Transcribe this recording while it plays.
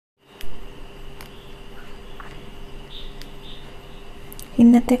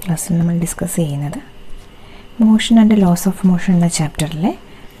ഇന്നത്തെ ക്ലാസ്സിൽ നമ്മൾ ഡിസ്കസ് ചെയ്യുന്നത് motion and loss of motion എന്ന ചാപ്റ്ററിലെ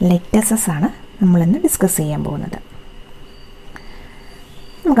ലെറ്റസസ് ആണ് നമ്മളിന്ന് ഡിസ്കസ് ചെയ്യാൻ പോകുന്നത്.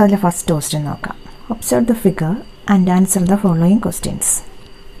 നമുക്കതിലെ ഫസ്റ്റ് ക്വസ്റ്റ്യൻ നോക്കാം. Observe the figure and answer the following questions.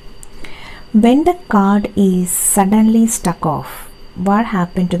 When the card is suddenly stuck of, what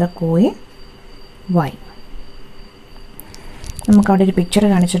happen to the coin? Y? നമുക്കവിടെ ഒരു പിക്ചർ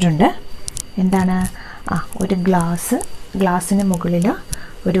കാണിച്ചിട്ടുണ്ട്. എന്താണ്? ഒരു ഗ്ലാസ്സിന് മുകളിൽ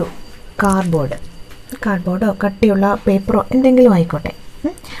ഒരു കാർഡ്ബോർഡോ കട്ടിയുള്ള പേപ്പറോ എന്തെങ്കിലും ആയിക്കോട്ടെ,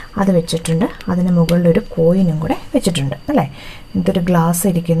 അത് വെച്ചിട്ടുണ്ട്. അതിന് മുകളിലൊരു കോയിനും കൂടെ വെച്ചിട്ടുണ്ട് അല്ലേ. ഇതൊരു ഗ്ലാസ്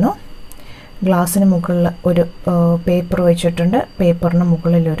ഇരിക്കുന്നു, ഗ്ലാസ്സിന് മുകളിൽ ഒരു പേപ്പർ വെച്ചിട്ടുണ്ട്, പേപ്പറിന്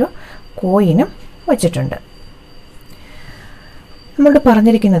മുകളിലൊരു കോയിനും വെച്ചിട്ടുണ്ട്. നമ്മളോട്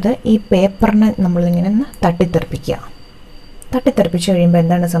പറഞ്ഞിരിക്കുന്നത് ഈ പേപ്പറിനെ നമ്മളിങ്ങനെ തട്ടിത്തെറിപ്പിച്ച് കഴിയുമ്പോൾ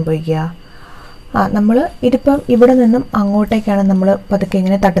എന്താണ് സംഭവിക്കുക? നമ്മൾ ഇതിപ്പം ഇവിടെ നിന്നും അങ്ങോട്ടേക്കാണ് നമ്മൾ പതുക്കെ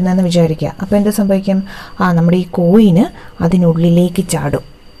ഇങ്ങനെ തട്ടുന്നതെന്ന് വിചാരിക്കുക. അപ്പോൾ എന്ത് സംഭവിക്കും? നമ്മുടെ ഈ കോയിന് അതിനുള്ളിലേക്ക് ചാടും.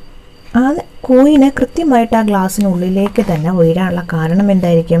 ആ കോയിന് കൃത്യമായിട്ട് ആ ഗ്ലാസ്സിനുള്ളിലേക്ക് തന്നെ വീഴാനുള്ള കാരണം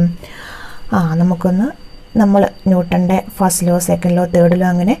എന്തായിരിക്കും? നമ്മൾ ന്യൂട്ടൻ്റെ first law, second law, third law,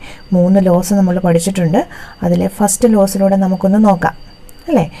 അങ്ങനെ 3 ലോസ് നമ്മൾ പഠിച്ചിട്ടുണ്ട്. അതിലെ ഫസ്റ്റ് ലോസിലൂടെ നമുക്കൊന്ന് നോക്കാം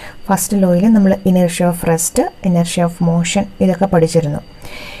അല്ലേ. ഫസ്റ്റ് ലോയിൽ നമ്മൾ inertia of rest, inertia of motion ഇതൊക്കെ പഠിച്ചിരുന്നു.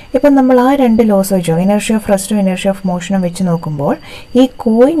 ഇപ്പം നമ്മൾ ആ 2 ലോസ് വെച്ചോ, ഇനേർഷ്യ ഓഫ് റെസ്റ്റും ഇനേർഷ്യ ഓഫ് മോഷനും വെച്ച് നോക്കുമ്പോൾ ഈ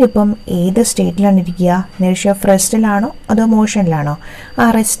കോയിൻ ഇപ്പം ഏത് സ്റ്റേറ്റിലാണ് ഇരിക്കുക? ഇനേർഷ്യ ഓഫ് റെസ്റ്റിലാണോ അതോ മോഷനിലാണോ?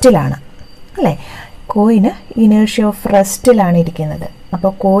 റെസ്റ്റിലാണ് അല്ലേ. കോയിന് ഇനേർഷ്യ ഓഫ് റെസ്റ്റിലാണ് ഇരിക്കുന്നത്.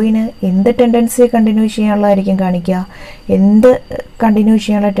 അപ്പോൾ കോയിന് എന്ത് ടെൻഡൻസി കണ്ടിന്യൂ ചെയ്യാനുള്ളതായിരിക്കും കാണിക്കുക? എന്ത് കണ്ടിന്യൂ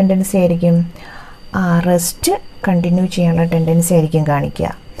ചെയ്യാനുള്ള ടെൻഡൻസി ആയിരിക്കും? റെസ്റ്റ് കണ്ടിന്യൂ ചെയ്യാനുള്ള ടെൻഡൻസി ആയിരിക്കും കാണിക്കുക.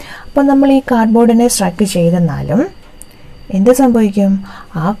 അപ്പോൾ നമ്മൾ ഈ കാർഡ്ബോർഡിനെ സ്ട്രൈക്ക് ചെയ്തെന്നാലും എന്ത് സംഭവിക്കും?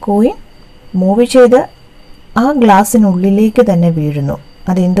 ആ കോയിൻ മൂവ് ചെയ്ത് ആ ഗ്ലാസ്സിനുള്ളിലേക്ക് തന്നെ വീഴുന്നു.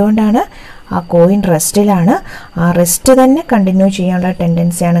 അതെന്തുകൊണ്ടാണ്? ആ കോയിൻ റെസ്റ്റിലാണ്. ആ റെസ്റ്റ് തന്നെ കണ്ടിന്യൂ ചെയ്യാനുള്ള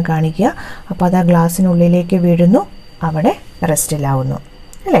ടെൻഡൻസിയാണ് കാണിക്കുക. അപ്പോൾ അത് ആ ഗ്ലാസ്സിനുള്ളിലേക്ക് വീഴുന്നു, അവിടെ റെസ്റ്റിലാവുന്നു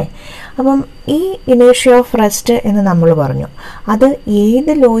അല്ലേ. അപ്പം ഈ ഇനേർഷ്യ ഓഫ് റെസ്റ്റ് എന്ന് നമ്മൾ പറഞ്ഞു, അത്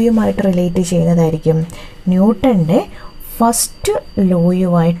ഏത് ലോയുമായിട്ട് റിലേറ്റ് ചെയ്യുന്നതായിരിക്കും? ന്യൂട്ടൻ്റെ ഫസ്റ്റ്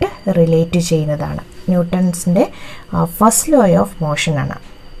ലോയുമായിട്ട് റിലേറ്റ് ചെയ്യുന്നതാണ്. ന്യൂട്ടൺസിൻ്റെ ഫസ്റ്റ് ലോ ഓഫ് മോഷനാണ്.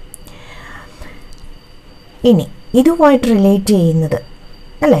 ഇനി ഇതുമായിട്ട് റിലേറ്റ് ചെയ്യുന്നത്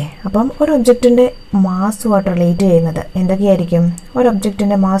അല്ലേ. അപ്പം ഒരു ഒബ്ജക്റ്റിൻ്റെ മാസുമായിട്ട് റിലേറ്റ് ചെയ്യുന്നത് എന്തൊക്കെയായിരിക്കും? ഒരു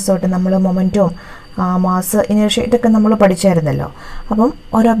ഒബ്ജക്റ്റിൻ്റെ മാസുമായിട്ട് നമ്മൾ മൊമെൻറ്റവും മാസ്, ഇനേർഷ്യ ഇതൊക്കെ നമ്മൾ പഠിച്ചായിരുന്നല്ലോ. അപ്പം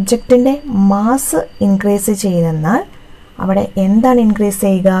ഒരു ഒബ്ജക്റ്റിൻ്റെ മാസ് ഇൻക്രീസ് ചെയ്തെന്നാൽ അവിടെ എന്താണ് ഇൻക്രീസ്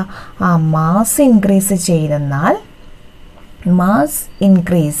ചെയ്യുക? Mass increase ചെയ്തെന്നാൽ mass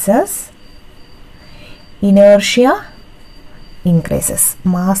increases, inertia increases.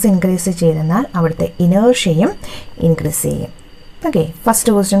 Mass increase ചെയ്തെന്നാൽ അവിടുത്തെ ഇനേർഷ്യയും ഇൻക്രീസ് ചെയ്യും. ഓക്കെ,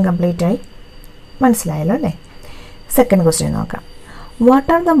 ഫസ്റ്റ് ക്വസ്റ്റ്യൻ കംപ്ലീറ്റ് ആയി, മനസ്സിലായല്ലോ അല്ലേ. സെക്കൻഡ് ക്വസ്റ്റ്യൻ നോക്കാം. What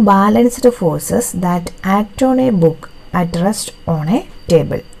are the balanced forces that act on A book at rest on A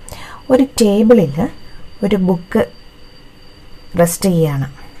table? ഒരു ടേബിളിൽ ഒരു ബുക്ക് റെസ്റ്റ് ചെയ്യുകയാണ്.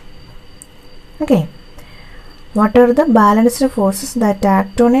 Okay, what are the balanced forces that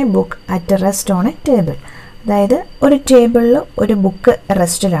act on A book at rest on A table? അതായത് ഒരു ടേബിളിൽ ഒരു book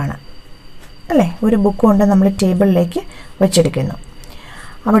റെസ്റ്റിലാണ് അല്ലേ. ഒരു ബുക്ക് കൊണ്ട് നമ്മൾ ടേബിളിലേക്ക് വെച്ചെടുക്കുന്നു.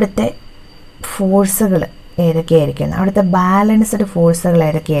 അവിടുത്തെ ഫോഴ്സുകൾ ഏതൊക്കെയായിരിക്കും? അവിടുത്തെ ബാലൻസ്ഡ് ഫോഴ്സുകൾ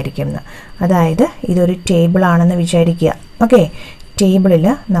ഏതൊക്കെയായിരിക്കും? അതായത് ഇതൊരു ടേബിളാണെന്ന് വിചാരിക്കുക. ഓക്കെ, ടേബിളിൽ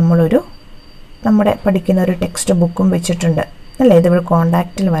നമ്മുടെ പഠിക്കുന്ന ഒരു ടെക്സ്റ്റ് ബുക്കും വെച്ചിട്ടുണ്ട് അല്ലേ. ഇതിവിടെ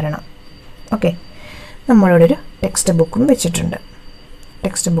കോണ്ടാക്റ്റിൽ വരണം. ഓക്കെ, നമ്മളിവിടെ ഒരു ടെക്സ്റ്റ് ബുക്കും വെച്ചിട്ടുണ്ട്.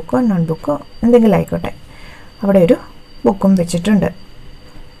 ടെക്സ്റ്റ് ബുക്കോ നോട്ട് ബുക്കോ എന്തെങ്കിലും ആയിക്കോട്ടെ, അവിടെ ഒരു ബുക്കും വെച്ചിട്ടുണ്ട്.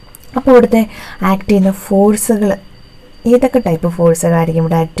 അപ്പോൾ ഇവിടുത്തെ ആക്ട് ചെയ്യുന്ന ഫോഴ്സുകൾ ഏതൊക്കെ ടൈപ്പ് ഫോഴ്സുകളായിരിക്കും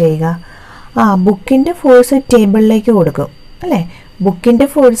ഇവിടെ ആക്ട് ചെയ്യുക? ബുക്കിൻ്റെ ഫോഴ്സ് ടേബിളിലേക്ക് കൊടുക്കും അല്ലേ. ബുക്കിൻ്റെ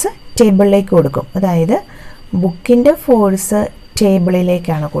ഫോഴ്സ് ടേബിളിലേക്ക് കൊടുക്കും. അതായത് ബുക്കിൻ്റെ ഫോഴ്സ്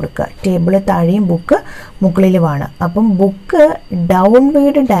ടേബിളിലേക്കാണ് കൊടുക്കുക. ടേബിൾ താഴെയും ബുക്ക് മുകളിലുമാണ്. അപ്പം ബുക്ക്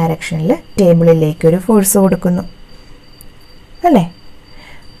ഡൗൺവേർഡ് ഡയറക്ഷനിൽ ടേബിളിലേക്ക് ഒരു ഫോഴ്സ് കൊടുക്കുന്നു അല്ലേ.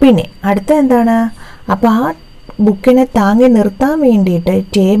 പിന്നെ അടുത്ത എന്താണ്? അപ്പോൾ ആ ബുക്കിനെ താങ്ങി നിർത്താൻ വേണ്ടിയിട്ട്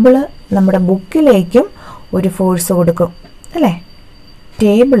ടേബിള് നമ്മുടെ ബുക്കിലേക്കും ഒരു ഫോഴ്സ് കൊടുക്കും അല്ലേ.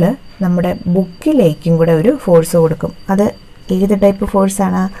 ടേബിള് നമ്മുടെ ബുക്കിലേക്കും കൂടെ ഒരു ഫോഴ്സ് കൊടുക്കും. അത് ഏത് ടൈപ്പ്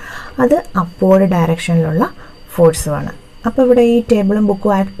ഫോഴ്സാണ്? അത് അപ്വേർഡ് ഡയറക്ഷനിലുള്ള ഫോഴ്സുമാണ്. അപ്പോൾ ഇവിടെ ഈ ടേബിളും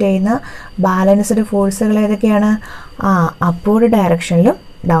ബുക്കും ആക്ട് ചെയ്യുന്ന ബാലൻസ്ഡ് ഫോഴ്സുകൾ ഏതൊക്കെയാണ്? Upward ഡയറക്ഷനിലും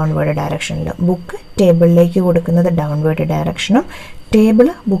downward ഡയറക്ഷനിലും. ബുക്ക് ടേബിളിലേക്ക് കൊടുക്കുന്നത് ഡൗൺവേർഡ് ഡയറക്ഷനും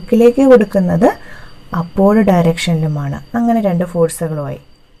ടേബിള് ബുക്കിലേക്ക് കൊടുക്കുന്നത് അപ്വേർഡ് ഡയറക്ഷനിലുമാണ്. അങ്ങനെ 2 ഫോഴ്സുകളുമായി.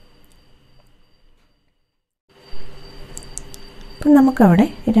 അപ്പം നമുക്കവിടെ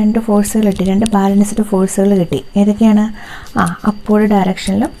രണ്ട് ഫോഴ്സുകൾ കിട്ടി, രണ്ട് ബാലൻസ്ഡ് ഫോഴ്സുകൾ കിട്ടി. ഏതൊക്കെയാണ്? അപ്വേർഡ്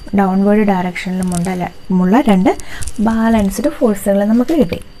ഡയറക്ഷനിലും ഡൗൺവേർഡ് ഡയറക്ഷനിലുമുള്ള രണ്ട് ബാലൻസ്ഡ് ഫോഴ്സുകൾ നമുക്ക്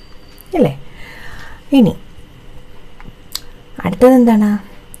കിട്ടി അല്ലേ? ഇനി അടുത്തത് എന്താണ്?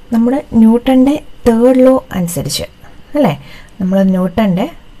 നമ്മുടെ ന്യൂട്ടൻ്റെ തേർഡ് ലോ അനുസരിച്ച് അല്ലേ, നമ്മൾ ന്യൂട്ടൻ്റെ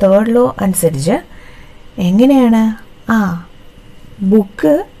തേർഡ് ലോ അനുസരിച്ച് എങ്ങനെയാണ്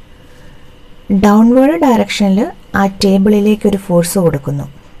ബുക്ക് ഡൗൺവേർഡ് ഡയറക്ഷനിൽ ആ ടേബിളിലേക്ക് ഒരു ഫോഴ്സ് കൊടുക്കുന്നു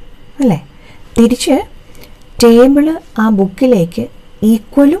അല്ലേ, തിരിച്ച് ടേബിള് ആ ബുക്കിലേക്ക്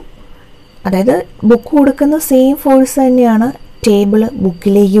ഈക്വലും, അതായത് ബുക്ക് കൊടുക്കുന്ന സെയിം ഫോഴ്സ് തന്നെയാണ് ടേബിള്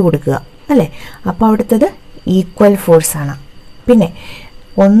ബുക്കിലേക്ക് കൊടുക്കുക അല്ലേ. അപ്പോൾ അവിടുത്തത് ഈക്വൽ ഫോഴ്സാണ്. പിന്നെ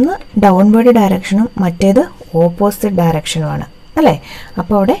ഒന്ന് ഡൗൺവേർഡ് ഡയറക്ഷനും മറ്റേത് ഓപ്പോസിറ്റ് ഡയറക്ഷനുമാണ് അല്ലേ.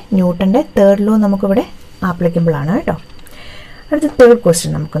 അപ്പോൾ അവിടെ ന്യൂട്ടൻ്റെ തേർഡ് ലോ നമുക്കിവിടെ ആപ്ലിക്കബിൾ ആണ് കേട്ടോ. അടുത്ത തേർഡ്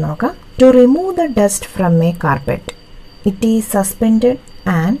ക്വസ്റ്റ്യൻ നമുക്ക് നോക്കാം. To remove the dust from A carpet it is suspended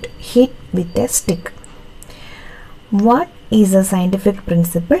and hit with a stick. What is A scientific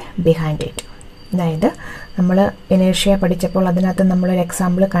principle behind it? അതായത് നമ്മൾ ഇനേർഷ്യ പഠിച്ചപ്പോൾ അതിനകത്ത് നമ്മളൊരു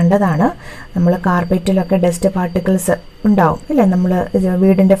എക്സാമ്പിൾ കണ്ടതാണ്. നമ്മൾ കാർപ്പറ്റിലൊക്കെ ഡസ്റ്റ് പാർട്ടിക്കിൾസ് ഉണ്ടാവും ഇല്ലേ, നമ്മൾ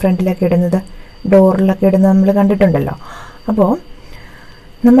വീടിൻ്റെ ഫ്രണ്ടിലൊക്കെ ഇടുന്നത്, ഡോറിലൊക്കെ ഇടുന്നത് നമ്മൾ കണ്ടിട്ടുണ്ടല്ലോ. അപ്പോൾ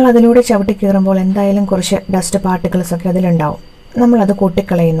നമ്മൾ അതിലൂടെ ചവിട്ടി കയറുമ്പോൾ എന്തായാലും കുറച്ച് ഡസ്റ്റ് പാർട്ടിക്കിൾസൊക്കെ അതിലുണ്ടാവും. നമ്മളത്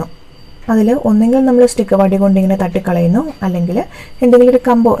കൊട്ടിക്കളയുന്നു. അതിൽ ഒന്നെങ്കിൽ നമ്മൾ സ്റ്റിക്ക് വടി കൊണ്ട് ഇങ്ങനെ തട്ടിക്കളയുന്നു, അല്ലെങ്കിൽ എന്തെങ്കിലും ഒരു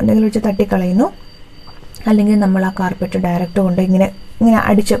കമ്പോ എന്തെങ്കിലും വെച്ച് തട്ടിക്കളയുന്നു, അല്ലെങ്കിൽ നമ്മൾ ആ കാർപ്പറ്റ് ഡയറക്റ്റ് കൊണ്ട് ഇങ്ങനെ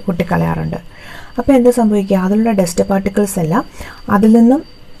അടിച്ച് കൊട്ടിക്കളയാറുണ്ട്. അപ്പോൾ എന്താ സംഭവിക്കുക? അതിലുള്ള ഡസ്റ്റ് പാർട്ടിക്കിൾസ് എല്ലാം അതിൽ നിന്നും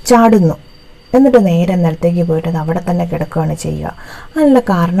ചാടുന്നു, എന്നിട്ട് നേരെ നിലത്തേക്ക് പോയിട്ട് അത് അവിടെ തന്നെ കിടക്കുകയാണ് ചെയ്യുക. അതിനുള്ള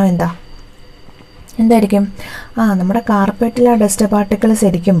കാരണം എന്തായിരിക്കും? നമ്മുടെ കാർപ്പറ്റിൽ ആ ഡസ്റ്റ് പാർട്ടിക്കിൾസ്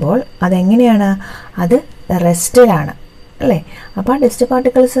ഇരിക്കുമ്പോൾ അതെങ്ങനെയാണ്? അത് റെസ്റ്റിലാണ് അല്ലേ. അപ്പോൾ ആ ഡസ്റ്റ്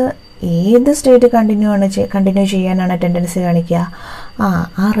പാർട്ടിക്കിൾസ് ഏത് സ്റ്റേറ്റ് കണ്ടിന്യൂ ചെയ്യാനാണ് ടെൻഡൻസി കാണിക്കുക?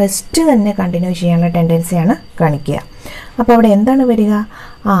 ആ റെസ്റ്റ് തന്നെ കണ്ടിന്യൂ ചെയ്യാനുള്ള ടെൻഡൻസിയാണ് കാണിക്കുക. അപ്പോൾ അവിടെ എന്താണ് വരിക?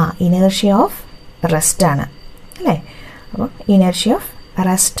 ഇനേർഷ്യ ഓഫ് റെസ്റ്റാണ് അല്ലേ. അപ്പോൾ ഇനേർഷ്യ ഓഫ്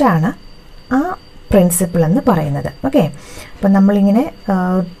റെസ്റ്റാണ് ആ പ്രിൻസിപ്പിൾ എന്ന് പറയുന്നത്. ഓക്കെ, അപ്പം നമ്മളിങ്ങനെ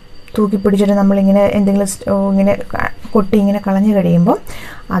തൂക്കി പിടിച്ചിട്ട് നമ്മളിങ്ങനെ എന്തെങ്കിലും ഇങ്ങനെ കൊട്ടി ഇങ്ങനെ കളഞ്ഞു കഴിയുമ്പോൾ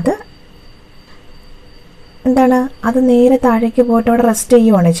അത് എന്താണ്? അത് നേരെ താഴേക്ക് പോയിട്ട് അവിടെ റെസ്റ്റ്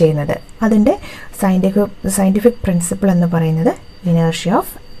ചെയ്യുകയാണ് ചെയ്യുന്നത്. അതിൻ്റെ സയൻറ്റിഫിക് പ്രിൻസിപ്പിൾ എന്ന് പറയുന്നത് ഇനേർഷ്യ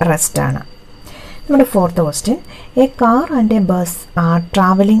ഓഫ് റെസ്റ്റ് ആണ്. നമ്മുടെ fourth question. A car and A bus are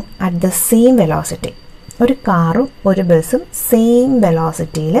travelling at the same velocity. ഒരു കാറും ഒരു ബസ്സും സെയിം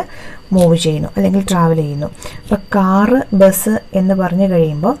വെലോസിറ്റിയിൽ മൂവ് ചെയ്യുന്നു അല്ലെങ്കിൽ ട്രാവൽ ചെയ്യുന്നു. അപ്പോൾ കാറ് ബസ് എന്ന് പറഞ്ഞു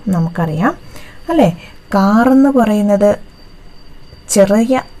കഴിയുമ്പോൾ നമുക്കറിയാം അല്ലേ, കാറെന്ന് പറയുന്നത്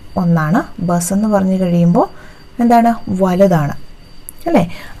ചെറിയ ഒന്നാണ്, ബസ് എന്ന് പറഞ്ഞു കഴിയുമ്പോൾ എന്താണ്? വലുതാണ് അല്ലേ.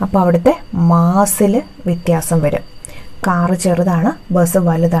 അപ്പോൾ അവിടുത്തെ മാസിൽ വ്യത്യാസം വരും. കാറ് ചെറുതാണ്, ബസ്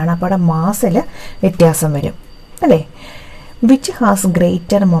വലുതാണ്, അപ്പോൾ അവിടെ മാസിൽ വ്യത്യാസം വരും അല്ലേ. Which has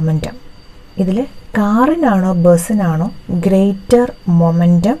greater momentum? ഇതിൽ കാറിനാണോ ബസ്സിനാണോ ഗ്രേറ്റർ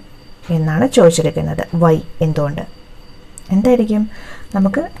മൊമെൻറ്റം എന്നാണ് ചോദിച്ചിരിക്കുന്നത്. വൈ? എന്തുകൊണ്ട്? എന്തായിരിക്കും?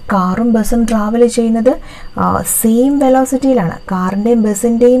 നമുക്ക് കാറും ബസ്സും ട്രാവൽ ചെയ്യുന്നത് സെയിം വെലോസിറ്റിയിലാണ്. കാറിൻ്റെയും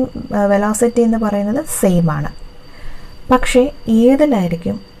ബസ്സിൻ്റെയും വെലോസിറ്റി എന്ന് പറയുന്നത് സെയിം ആണ്. പക്ഷേ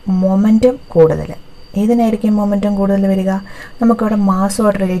ഏതിലായിരിക്കും മൊമെൻറ്റം കൂടുതൽ? ഏതിനായിരിക്കും മൊമെൻറ്റം കൂടുതൽ വരിക? നമുക്കവിടെ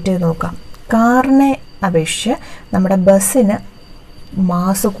മാസുമായിട്ട് റിലേറ്റ് ചെയ്ത് നോക്കാം. കാറിനെ അപേക്ഷിച്ച് നമ്മുടെ ബസ്സിന്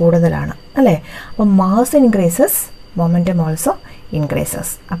മാസ് കൂടുതലാണ് അല്ലേ. അപ്പോൾ mass increases, momentum also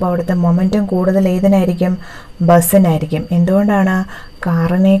increases. അപ്പോൾ അവിടുത്തെ മൊമെൻറ്റം കൂടുതൽ ഏതിനായിരിക്കും? ബസ്സിനായിരിക്കും. എന്തുകൊണ്ടാണ്?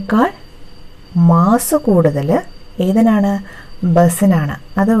 കാറിനേക്കാൾ മാസ് കൂടുതൽ ഏതിനാണ്? ബസ്സിനാണ്.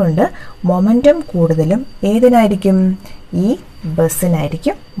 അതുകൊണ്ട് മൊമെൻറ്റം കൂടുതലും ഏതിനായിരിക്കും? ഈ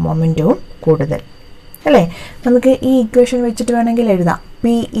ബസ്സിനായിരിക്കും മൊമെൻറ്റവും കൂടുതൽ അല്ലേ. നമുക്ക് ഈ ഇക്വേഷൻ വെച്ചിട്ട് വേണമെങ്കിൽ എഴുതാം.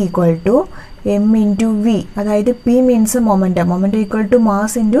 P equal to m into V, അതായത് P means momentum, momentum equal to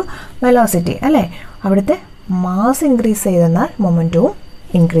mass into velocity അല്ലേ. അവിടുത്തെ മാസ് ഇൻക്രീസ് ചെയ്തെന്നാൽ മൊമെൻറ്റവും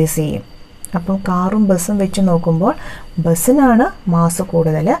ഇൻക്രീസ് ചെയ്യും. അപ്പോൾ കാറും ബസ്സും വെച്ച് നോക്കുമ്പോൾ ബസ്സിനാണ് മാസ്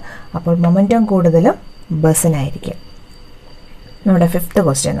കൂടുതൽ, അപ്പോൾ മൊമെൻറ്റം കൂടുതലും ബസ്സിനായിരിക്കും. നമ്മുടെ ഫിഫ്ത്ത്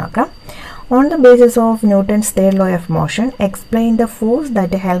ക്വസ്റ്റ്യൻ നോക്കാം. On the basis of Newton's third law of motion, explain the force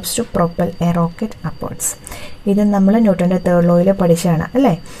that helps to propel a rocket upwards. ഇത് നമ്മൾ ന്യൂട്ടൻ്റെ തേർഡ് ലോയിൽ പഠിച്ചതാണ്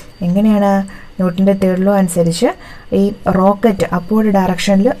അല്ലേ. എങ്ങനെയാണ്? ന്യൂട്ടൻ്റെ തേർഡ് ലോ അനുസരിച്ച് ഈ റോക്കറ്റ് അപ്വേർഡ്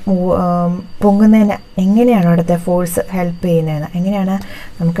ഡയറക്ഷനിൽ പൊങ്ങുന്നതിന് എങ്ങനെയാണ് അവിടുത്തെ ഫോഴ്സ് ഹെൽപ്പ് ചെയ്യുന്നതെന്ന് എങ്ങനെയാണ്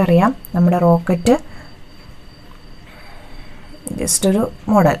നമുക്കറിയാം. നമ്മുടെ റോക്കറ്റ് ജസ്റ്റ് ഒരു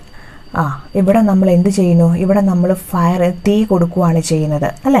മോഡൽ. ഇവിടെ നമ്മൾ എന്ത് ചെയ്യുന്നു? ഇവിടെ നമ്മൾ തീ കൊടുക്കുകയാണ് ചെയ്യുന്നത്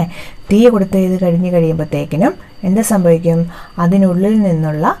അല്ലേ. തീ കൊടുത്ത് ഇത് കഴിയുമ്പോഴത്തേക്കിനും എന്ത് സംഭവിക്കും? അതിനുള്ളിൽ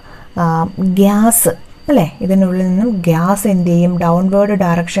നിന്നുള്ള ഗ്യാസ് അല്ലേ? ഇതിനുള്ളിൽ നിന്നും ഗ്യാസ് എന്ത് ചെയ്യും? ഡൗൺവേർഡ്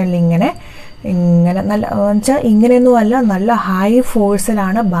ഡയറക്ഷനിൽ ഇങ്ങനെ നല്ല വെച്ചാൽ ഇങ്ങനെയൊന്നും അല്ല, നല്ല ഹൈ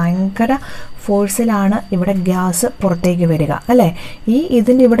ഫോഴ്സിലാണ്, ഭയങ്കര ഫോഴ്സിലാണ് ഇവിടെ ഗ്യാസ് പുറത്തേക്ക് വരിക, അല്ലേ?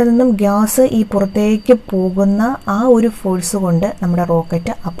 ഇതിൻ്റെ ഇവിടെ നിന്നും ഗ്യാസ് ഈ പുറത്തേക്ക് പോകുന്ന ആ ഒരു ഫോഴ്സ് കൊണ്ട് നമ്മുടെ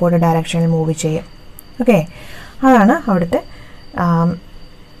റോക്കറ്റ് അപ്വേർഡ് ഡയറക്ഷനിൽ മൂവ് ചെയ്യും. ഓക്കെ, അതാണ് അവിടുത്തെ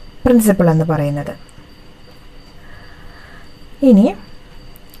പ്രിൻസിപ്പിൾ എന്ന് പറയുന്നത്. ഇനി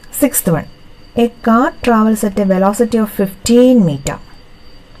 6th one, A car travels at A velocity of 15 meter.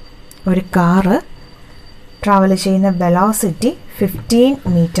 ഒരു കാറ് ട്രാവൽ ചെയ്യുന്ന വെലോസിറ്റി 15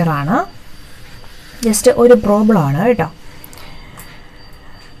 meter ആണ്. ജസ്റ്റ് ഒരു പ്രോബ്ലം ആണ് കേട്ടോ.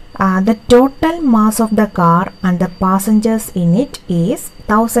 The total mass of the car and the passengers in it is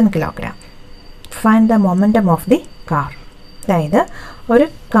 1000 kilogram. Find the momentum of the car. അതായത് ഒരു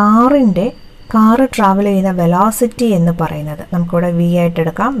car travel ചെയ്യുന്ന velocity എന്ന് പറയുന്നത് നമുക്കിവിടെ വി ആയിട്ട്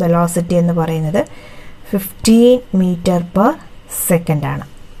എടുക്കാം. വെലോസിറ്റി എന്ന് പറയുന്നത് 15 meter/second ആണ്.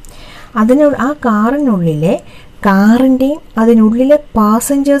 ആ കാറിൻ്റെയും അതിനുള്ളിലെ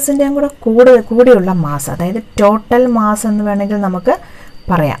പാസഞ്ചേഴ്സിൻ്റെയും കൂടെയുള്ള മാസ്, അതായത് ടോട്ടൽ മാസ് എന്ന് വേണമെങ്കിൽ നമുക്ക്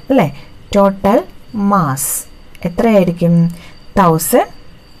പറയാം, അല്ലേ? ടോട്ടൽ മാസ് എത്രയായിരിക്കും? 1000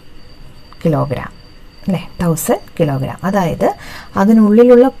 kilogram, അല്ലേ? 1000 kilogram. അതായത്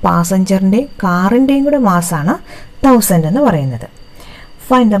അതിനുള്ളിലുള്ള പാസഞ്ചറിൻ്റെയും കാറിൻ്റെയും കൂടെ മാസാണ് 1000 എന്ന് പറയുന്നത്.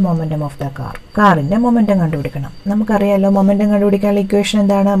 Find the momentum of the car. കാറിൻ്റെ മൊമെൻറ്റം കണ്ടുപിടിക്കണം. നമുക്കറിയാമല്ലോ മൊമെൻറ്റം കണ്ടുപിടിക്കാനുള്ള ഇക്വേഷൻ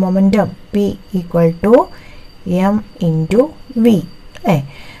എന്താണ്? മൊമെൻറ്റം P = m × v, അല്ലേ?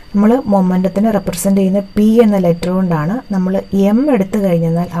 നമ്മൾ മൊമെൻറ്റത്തിനെ റെപ്രസെൻ്റ് ചെയ്യുന്ന P എന്ന ലെറ്റർ കൊണ്ടാണ്. നമ്മൾ m എടുത്തു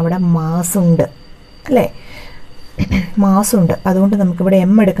കഴിഞ്ഞാൽ അവിടെ മാസ് ഉണ്ട്, അല്ലേ? മാസ് ഉണ്ട്. അതുകൊണ്ട് നമുക്കിവിടെ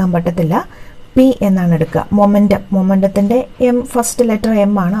m എടുക്കാൻ പറ്റത്തില്ല, P എന്നാണ് എടുക്കുക. മൊമെൻറ്റത്തിൻ്റെ ഫസ്റ്റ് ലെറ്റർ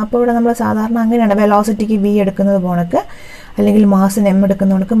m ആണ്. അപ്പോൾ ഇവിടെ നമ്മൾ സാധാരണ അങ്ങനെയാണ് വെലോസിറ്റിക്ക് v എടുക്കുന്നത് പോണക്ക്, അല്ലെങ്കിൽ മാസിന് m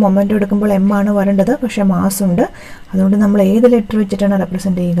എടുക്കുന്നവർക്ക് മൊമെൻറ്റം എടുക്കുമ്പോൾ m ആണ് വരേണ്ടത്. പക്ഷേ മാസ് ഉണ്ട്, അതുകൊണ്ട് നമ്മൾ ഏത് ലെറ്റർ വെച്ചിട്ടാണ്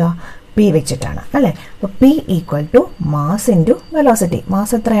റെപ്രസെൻ്റ് ചെയ്യുക? P വെച്ചിട്ടാണ്, അല്ലേ? അപ്പോൾ P = mass into velocity.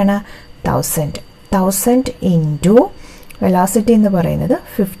 Mass എത്രയാണ്? 1000 ഇൻറ്റു വെലോസിറ്റി എന്ന് പറയുന്നത്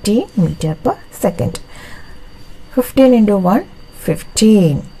 15 meter/second. 15 × 1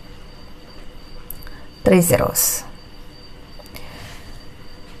 15, 3 zeros.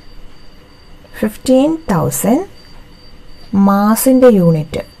 15,000. മാസിൻ്റെ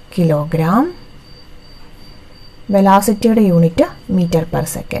unit kilogram, വെലോസിറ്റിയുടെ unit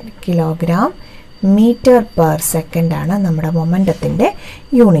meter/second. Kilogram meter/second ആണ് നമ്മുടെ മൊമെൻറ്റത്തിൻ്റെ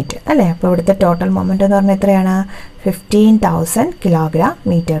യൂണിറ്റ്, അല്ലേ? അപ്പോൾ ഇവിടുത്തെ ടോട്ടൽ മൊമെൻറ്റം എന്ന് പറഞ്ഞാൽ എത്രയാണ്? 15,000 kilogram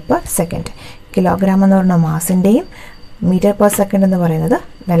meter/second. കിലോഗ്രാം എന്ന് പറഞ്ഞാൽ മാസിൻ്റെയും meter/second എന്ന് പറയുന്നത്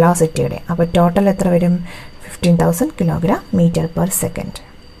വെലോസിറ്റിയുടെ. അപ്പോൾ ടോട്ടൽ എത്ര വരും? 15,000 kilogram meter/second.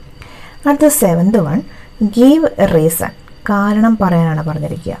 അടുത്ത 7th one, give A reason. കാരണം പറയാനാണ്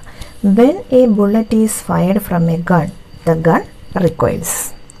പറഞ്ഞിരിക്കുക. When A bullet is fired from A gun, the gun റിക്കോയിൽസ്.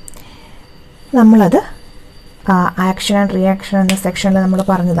 നമ്മളത് ആക്ഷൻ ആൻഡ് റിയാക്ഷൻ എന്ന സെക്ഷനിൽ നമ്മൾ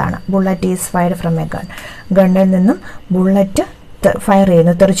പറഞ്ഞതാണ്. Bullet is fired from A gun. ഗണ്ണിൽ നിന്നും ബുള്ളറ്റ് ഫയർ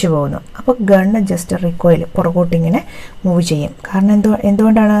ചെയ്യുന്നു, തെറിച്ചു പോകുന്നു. അപ്പോൾ ഗണ്ണ് ജസ്റ്റ് റിക്കോയിൽ പുറകോട്ടിങ്ങനെ മൂവ് ചെയ്യും. കാരണം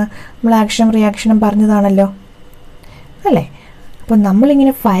എന്തുകൊണ്ടാണ്? നമ്മൾ ആക്ഷൻ റിയാക്ഷനും പറഞ്ഞതാണല്ലോ, അല്ലേ? അപ്പോൾ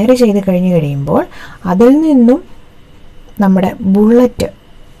നമ്മളിങ്ങനെ ഫയർ ചെയ്ത് കഴിയുമ്പോൾ അതിൽ നിന്നും നമ്മുടെ ബുള്ളറ്റ്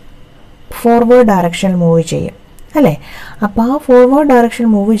ഫോർവേഡ് ഡയറക്ഷനിൽ മൂവ് ചെയ്യും, അല്ലേ? അപ്പോൾ ആ ഫോർവേഡ് ഡയറക്ഷൻ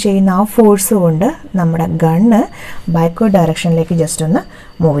മൂവ് ചെയ്യുന്ന ആ ഫോഴ്സ് കൊണ്ട് നമ്മുടെ ഗണ്ണ് ബാക്ക്വേർഡ് ഡയറക്ഷനിലേക്ക് ജസ്റ്റ് ഒന്ന്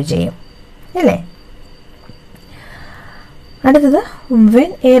മൂവ് ചെയ്യും, അല്ലേ? അടുത്തത്,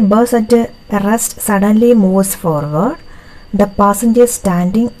 when A bus at rest suddenly moves forward, the passenger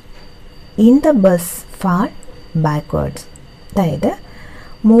standing in the bus fall backwards. അതായത്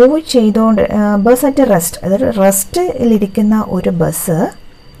മൂവ് ചെയ്തുകൊണ്ട് ബസ് അറ്റ് റെസ്റ്റ്, അതായത് റെസ്റ്റിലിരിക്കുന്ന ഒരു ബസ്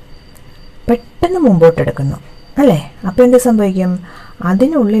പെട്ടെന്ന് മുമ്പോട്ടെടുക്കുന്നു, അല്ലേ? അപ്പോൾ എന്ത് സംഭവിക്കും?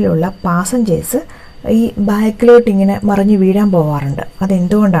 അതിനുള്ളിലുള്ള പാസഞ്ചേഴ്സ് ഈ ബാക്കിലോട്ട് ഇങ്ങനെ മറിഞ്ഞ് വീഴാൻ പോവാറുണ്ട്.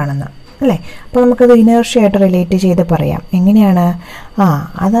 അതെന്തുകൊണ്ടാണെന്ന്, അല്ലേ? അപ്പോൾ നമുക്കത് ഇനേർഷ്യയായിട്ട് റിലേറ്റ് ചെയ്ത് പറയാം. എങ്ങനെയാണ്?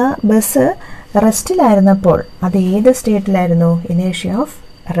 അത് ബസ് റെസ്റ്റിലായിരുന്നപ്പോൾ അത് ഏത് സ്റ്റേറ്റിലായിരുന്നു? ഇനേർഷ്യ ഓഫ്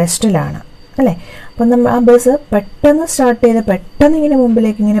റെസ്റ്റിലാണ്, അല്ലേ? അപ്പം നമ്മൾ ആ ബസ് പെട്ടെന്ന് സ്റ്റാർട്ട് ചെയ്ത് പെട്ടെന്ന് ഇങ്ങനെ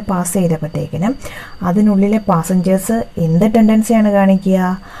മുമ്പിലേക്ക് ഇങ്ങനെ പാസ് ചെയ്തപ്പോഴത്തേക്കിനും അതിനുള്ളിലെ പാസഞ്ചേഴ്സ് എന്ത് ടെൻഡൻസിയാണ് കാണിക്കുക?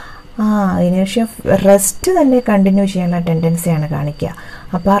 ഇനേർഷ്യ ഓഫ് റെസ്റ്റ് തന്നെ കണ്ടിന്യൂ ചെയ്യാനുള്ള ടെൻഡൻസിയാണ് കാണിക്കുക.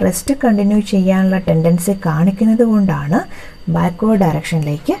 അപ്പോൾ ആ റെസ്റ്റ് കണ്ടിന്യൂ ചെയ്യാനുള്ള ടെൻഡൻസി കാണിക്കുന്നത് കൊണ്ടാണ് ബാക്ക്വേർഡ്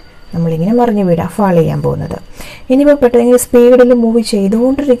ഡയറക്ഷനിലേക്ക് നമ്മളിങ്ങനെ മറിഞ്ഞു ഫാൾ ചെയ്യാൻ പോകുന്നത്. ഇനിയിപ്പോൾ പെട്ടെന്ന് ഇങ്ങനെ സ്പീഡിൽ മൂവ്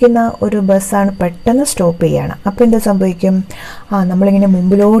ചെയ്തുകൊണ്ടിരിക്കുന്ന ഒരു ബസ്സാണ് പെട്ടെന്ന് സ്റ്റോപ്പ് ചെയ്യുകയാണ്. അപ്പോൾ എന്താ സംഭവിക്കും? നമ്മളിങ്ങനെ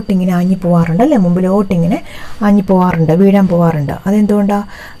മുമ്പിലോട്ടിങ്ങനെ ആഞ്ഞു പോകാറുണ്ട്, അല്ലേ? മുമ്പിലോട്ടിങ്ങനെ ആഞ്ഞു പോകാറുണ്ട്, വീഴാൻ പോകാറുണ്ട്. അതെന്തുകൊണ്ടാണ്?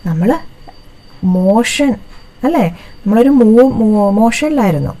 നമ്മൾ മോഷൻ, അല്ലേ? നമ്മളൊരു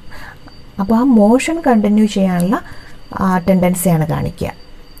മോഷനിലായിരുന്നു. അപ്പോൾ ആ മോഷൻ കണ്ടിന്യൂ ചെയ്യാനുള്ള ടെൻഡൻസിയാണ് കാണിക്കുക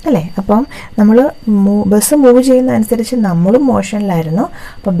അല്ലേ. അപ്പം നമ്മൾ ബസ് മൂവ് ചെയ്യുന്നതനുസരിച്ച് നമ്മളും മോഷനിലായിരുന്നു.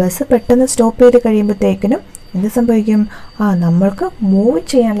 അപ്പോൾ ബസ് പെട്ടെന്ന് സ്റ്റോപ്പ് ചെയ്ത് കഴിയുമ്പോഴത്തേക്കിനും എന്ത് സംഭവിക്കും? നമ്മൾക്ക് മൂവ്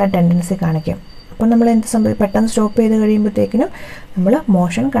ചെയ്യാനുള്ള ടെൻഡൻസി കാണിക്കും. അപ്പോൾ നമ്മൾ എന്ത് സംഭവിക്കും? പെട്ടെന്ന് സ്റ്റോപ്പ് ചെയ്ത് കഴിയുമ്പോഴത്തേക്കിനും നമ്മൾ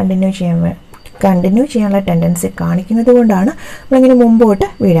മോഷൻ കണ്ടിന്യൂ ചെയ്യാനുള്ള ടെൻഡൻസി കാണിക്കുന്നത് കൊണ്ടാണ് നമ്മളിങ്ങനെ മുമ്പോട്ട്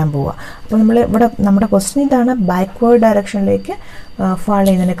വീഴാൻ പോവുക. അപ്പോൾ നമ്മൾ ഇവിടെ നമ്മുടെ ക്വസ്റ്റ്യൻ ഇതാണ്, ബാക്ക്വേർഡ് ഡയറക്ഷനിലേക്ക് ഫാൾ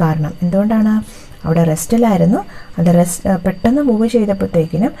ചെയ്യുന്നതിന് കാരണം എന്തുകൊണ്ടാണ്? അവിടെ റെസ്റ്റിലായിരുന്നു, അത് പെട്ടെന്ന് മൂവ്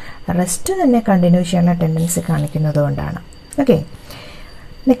ചെയ്തപ്പോഴത്തേക്കിനും റെസ്റ്റ് തന്നെ കണ്ടിന്യൂ ചെയ്യാനുള്ള ടെൻഡൻസി കാണിക്കുന്നത് കൊണ്ടാണ്. Okay,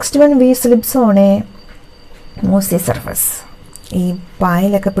 next one, V slips on A മോസി surface. ഈ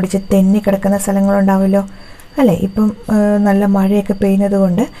പായലൊക്കെ പിടിച്ച് തെന്നി കിടക്കുന്ന സ്ഥലങ്ങളുണ്ടാവുമല്ലോ അല്ലേ. ഇപ്പം നല്ല മഴയൊക്കെ പെയ്യുന്നത്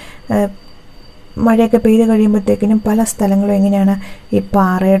കൊണ്ട് മഴയൊക്കെ പെയ്ത് കഴിയുമ്പോഴത്തേക്കിനും പല സ്ഥലങ്ങളും എങ്ങനെയാണ് ഈ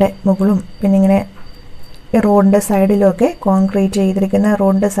പാറയുടെ മുകളും പിന്നെ ഇങ്ങനെ റോഡിൻ്റെ സൈഡിലുമൊക്കെ കോൺക്രീറ്റ് ചെയ്തിരിക്കുന്ന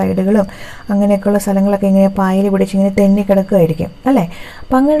റോഡിൻ്റെ സൈഡുകളും അങ്ങനെയൊക്കെയുള്ള സ്ഥലങ്ങളൊക്കെ ഇങ്ങനെ പായൽ പിടിച്ച് ഇങ്ങനെ തെന്നി കിടക്കുമായിരിക്കും അല്ലേ.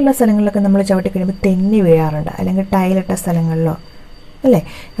 അപ്പം അങ്ങനെയുള്ള സ്ഥലങ്ങളിലൊക്കെ നമ്മൾ ചവിട്ടി കഴിയുമ്പോൾ തെന്നി വീഴാറുണ്ട്. അല്ലെങ്കിൽ ടൈലിട്ട സ്ഥലങ്ങളിലോ അല്ലേ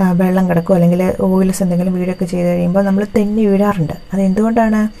വെള്ളം കിടക്കുകയോ അല്ലെങ്കിൽ ഓയിൽസ് എന്തെങ്കിലും വീഴൊക്കെ ചെയ്ത് കഴിയുമ്പോൾ നമ്മൾ തെന്നി വീഴാറുണ്ട്.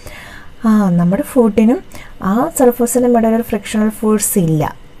 അതെന്തുകൊണ്ടാണ്? നമ്മുടെ ഫുഡിനും ആ സർഫസിനും ഇടയിൽ ഒരു ഫ്രിക്ഷണൽ ഫോഴ്സ് ഇല്ല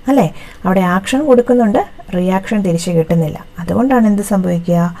അല്ലേ. അവിടെ ആക്ഷൻ കൊടുക്കുന്നുണ്ട്, റിയാക്ഷൻ തിരിച്ച് കിട്ടുന്നില്ല. അതുകൊണ്ടാണ് എന്ത്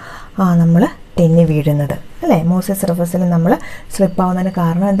സംഭവിക്കുക? നമ്മൾ തെന്നി വീഴുന്നത് അല്ലേ. മോസി സർഫസിൽ നമ്മൾ സ്ലിപ്പാവുന്നതിന്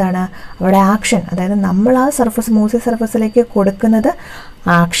കാരണം എന്താണ്? അവിടെ ആക്ഷൻ, അതായത് നമ്മൾ ആ മോസി സർഫസിലേക്ക് കൊടുക്കുന്നത്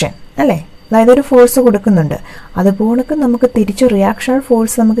ആക്ഷൻ അല്ലേ. അതായത് ഒരു ഫോഴ്സ് കൊടുക്കുന്നുണ്ട്, അതുപോലെ നമുക്ക് തിരിച്ച് റിയാക്ഷണൽ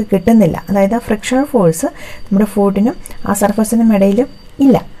ഫോഴ്സ് നമുക്ക് കിട്ടുന്നില്ല. അതായത് ആ ഫ്രിക്ഷണൽ ഫോഴ്സ് നമ്മുടെ ഫുഡിനും ആ സർഫസിനും ഇടയിലും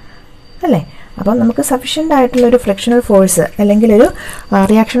ഇല്ല അല്ലേ. അപ്പം നമുക്ക് സഫിഷ്യൻ്റ് ആയിട്ടുള്ളൊരു ഫ്രിക്ഷണൽ ഫോഴ്സ് അല്ലെങ്കിൽ ഒരു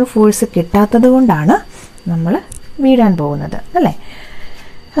റിയാക്ഷണൽ ഫോഴ്സ് കിട്ടാത്തത് കൊണ്ടാണ് നമ്മൾ വീഴാൻ പോകുന്നത് അല്ലേ.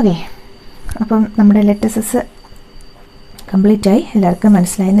 ഓക്കെ, അപ്പം നമ്മുടെ ലെറ്റസസ് കംപ്ലീറ്റ് ആയി, എല്ലാവർക്കും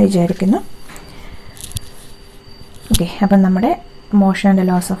മനസ്സിലായെന്ന് വിചാരിക്കുന്നു. ഓക്കെ, അപ്പം നമ്മുടെ motion and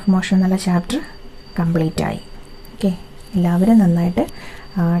loss of motion എന്നുള്ള ചാപ്റ്റർ കംപ്ലീറ്റ് ആയി. ഓക്കെ, എല്ലാവരും നന്നായിട്ട്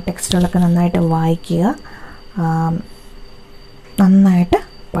ടെക്സ്റ്റുകളൊക്കെ നന്നായിട്ട് വായിക്കുക, നന്നായിട്ട്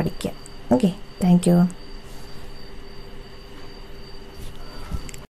പഠിക്കുക. Okay, thank you.